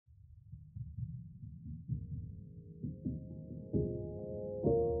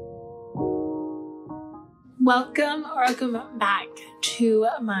Welcome back to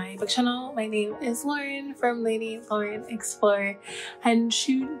my book channel. My name is Lauren from Lady Lauren Explorer, and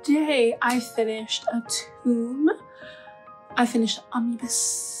today I finished a tome. I finished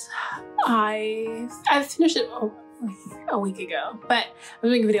Omnibus. I finished it a week ago, but I'm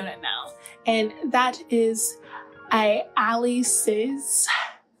doing a video on it now, and that is Alice's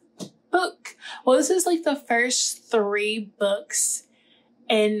book. Well, this is like the first 3 books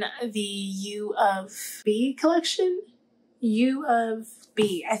in the U of B collection. U of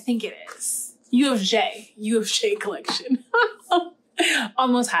B, I think it is. U of J collection.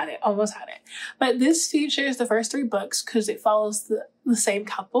 Almost had it. But this features the first 3 books because it follows the same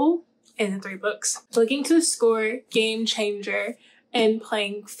couple in the 3 books. Looking to Score, Game Changer, and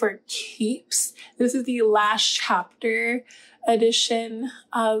Playing for Keeps. This is the last chapter edition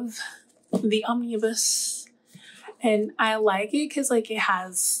of the Omnibus. And I like it because like it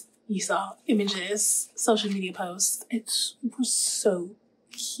has, you saw images, social media posts. It was so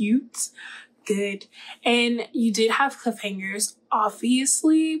cute, good. And you did have cliffhangers,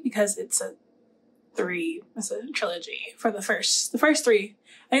 obviously, because it's a trilogy for the first 3. I think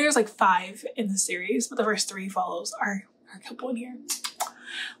there's like 5 in the series, but the first 3 follows our couple in here.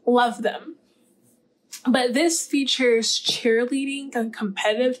 Love them. But this features cheerleading and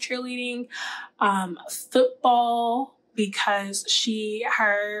competitive cheerleading, football, because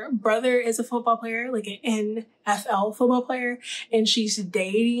her brother is a football player, like an NFL football player, and she's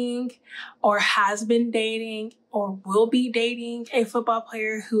dating or has been dating or will be dating a football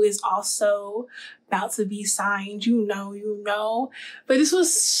player who is also about to be signed. You know. But this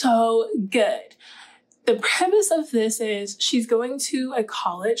was so good. The premise of this is she's going to a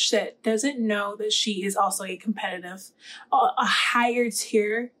college that doesn't know that she is also a competitive, a higher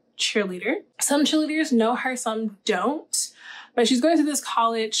tier cheerleader. Some cheerleaders know her, some don't. But she's going to this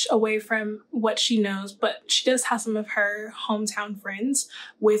college away from what she knows, but she does have some of her hometown friends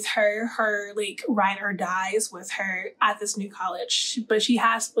with her like ride or dies with her at this new college. But she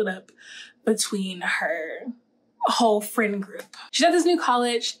has split up between her whole friend group. She's at this new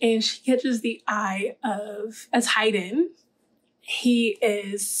college and she catches the eye of a titan. He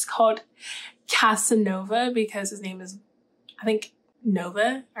is called Casanova because his name is, I think,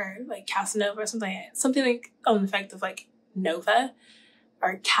 Nova, or like Casanova or something like on the effect of like Nova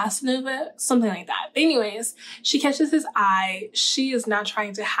or Casanova, something like that. But anyways, she catches his eye. She is not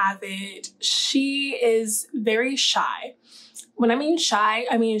trying to have it. She is very shy. When I mean shy,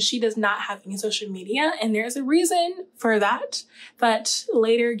 I mean she does not have any social media, and there's a reason for that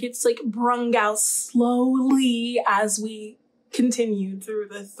later gets like brung out slowly as we continue through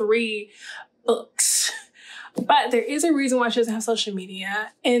the 3 books. But there is a reason why she doesn't have social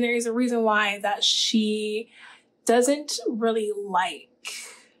media, and there is a reason why that she doesn't really like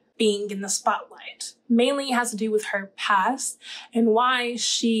being in the spotlight. Mainly it has to do with her past and why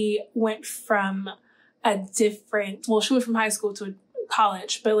she went from she went from high school to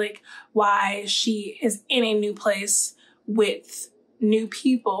college, but like why she is in a new place with new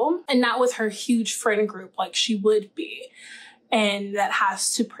people and not with her huge friend group like she would be. And that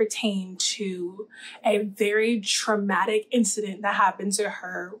has to pertain to a very traumatic incident that happened to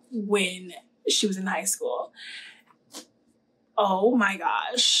her when she was in high school. Oh my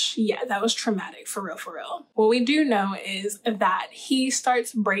gosh. Yeah, that was traumatic, for real. What we do know is that he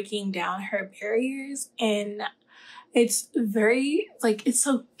starts breaking down her barriers, and it's very, like, it's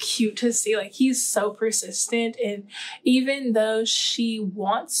so cute to see. Like, he's so persistent, and even though she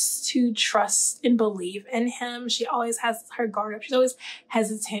wants to trust and believe in him, she always has her guard up. She's always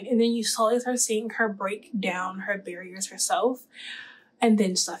hesitant, and then you slowly start seeing her break down her barriers herself. And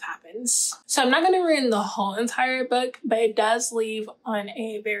then stuff happens. So I'm not going to read the whole entire book, but it does leave on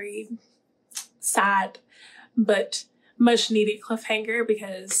a very sad but much needed cliffhanger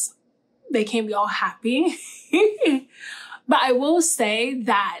because they can't be all happy. But I will say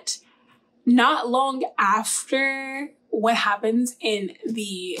that not long after what happens in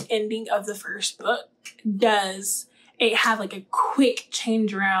the ending of the first book does it have like a quick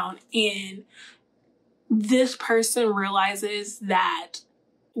change around in this person realizes that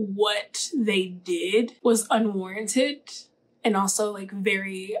what they did was unwarranted and also like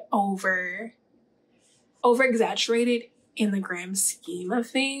very over exaggerated in the grand scheme of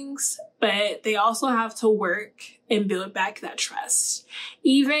things, but they also have to work and build back that trust.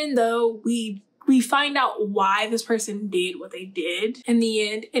 Even though we find out why this person did what they did in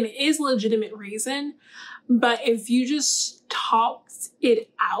the end, and it is a legitimate reason, but if you just talked it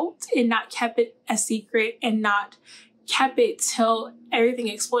out and not kept it a secret and not kept it till everything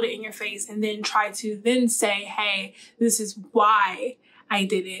exploded in your face and then try to then say, hey, this is why I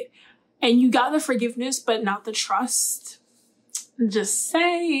did it, and you got the forgiveness, but not the trust. Just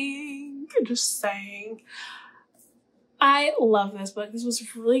saying. Just saying. I love this book. This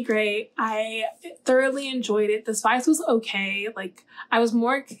was really great. I thoroughly enjoyed it. The spice was okay. Like, I was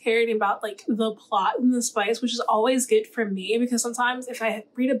more caring about like the plot than the spice, which is always good for me, because sometimes if I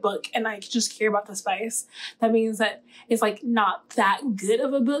read a book and I just care about the spice, that means that it's like not that good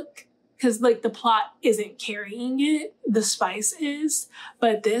of a book, because like the plot isn't carrying it, the spice is.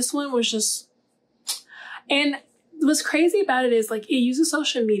 But this one was just, and what's crazy about it is like it uses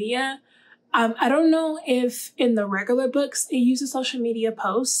social media. I don't know if in the regular books it uses social media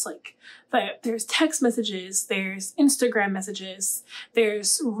posts, like, but there's text messages, there's Instagram messages,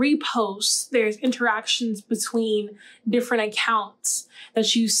 there's reposts, there's interactions between different accounts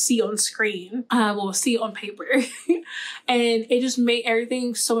that you see on screen, see on paper. And it just made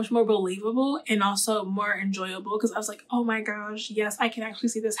everything so much more believable and also more enjoyable, because I was like, oh my gosh, yes, I can actually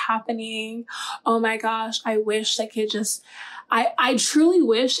see this happening. Oh my gosh, I wish I could just, I truly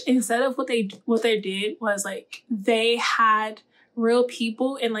wish, instead of what they did was like they had real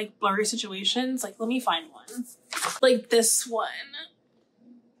people in like blurry situations. Like, let me find one. Like this one.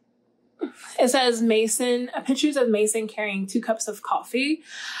 It says Mason, pictures of Mason carrying 2 cups of coffee.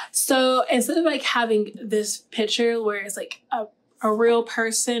 So instead of like having this picture where it's like a real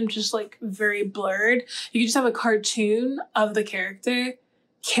person just like very blurred, you could just have a cartoon of the character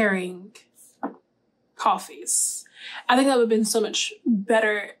carrying coffees. I think that would have been so much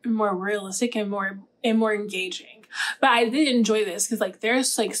better, more realistic, and more engaging. But I did enjoy this because like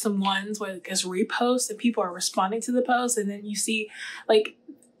there's like some ones where like there's reposts and people are responding to the post, and then you see like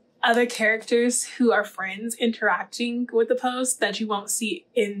other characters who are friends interacting with the post that you won't see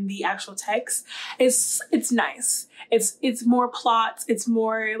in the actual text. It's nice. It's more plots. It's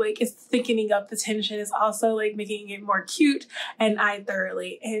more like, it's thickening up the tension. It's also like making it more cute, and I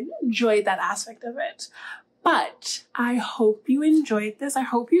thoroughly enjoyed that aspect of it. But I hope you enjoyed this. I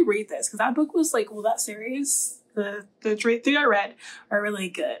hope you read this, because that book was like, well, that series, the 3 I read are really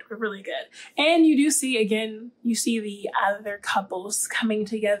good. We're really good. And you do see, again, you see the other couples coming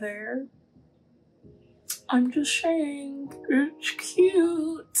together. I'm just saying, it's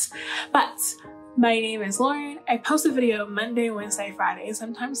cute. But my name is Lauren. I post a video Monday, Wednesday, Friday,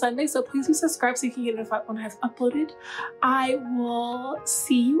 sometimes Sunday. So please do subscribe so you can get notified when I have uploaded. I will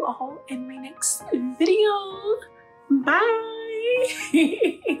see you all in my next video.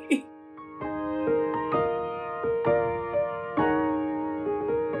 Bye.